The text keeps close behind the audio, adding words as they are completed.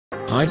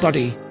Hi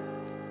buddy.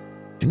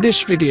 In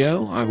this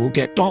video I will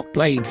get Doc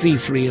Blade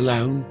V3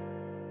 alone.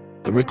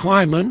 The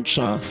requirements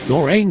are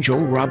your Angel,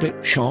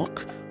 Rabbit,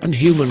 Shock and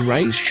Human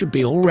race should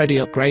be already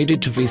upgraded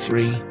to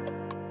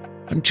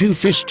V3. And 2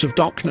 Fists of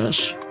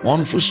Darkness,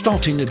 1 for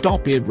starting a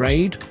Dopbeard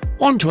raid,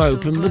 1 to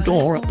open the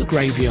door at the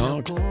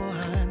graveyard.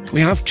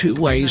 We have 2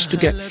 ways to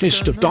get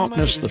Fist of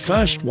Darkness. The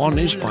first one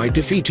is by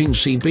defeating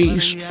Sea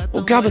Beast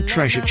or gather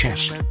treasure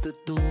chest.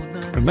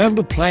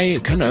 Remember, player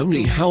can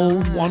only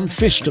hold 1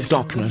 Fist of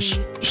Darkness,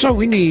 so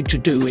we need to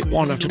do it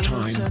 1 at a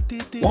time.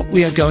 What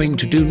we are going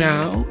to do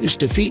now is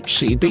defeat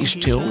Sea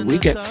Beast till we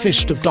get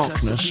Fist of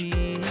Darkness.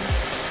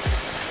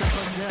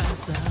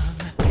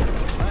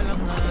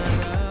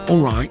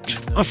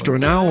 Alright, after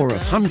an hour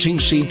of hunting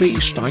Sea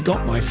Beast, I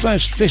got my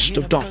first Fist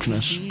of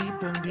Darkness.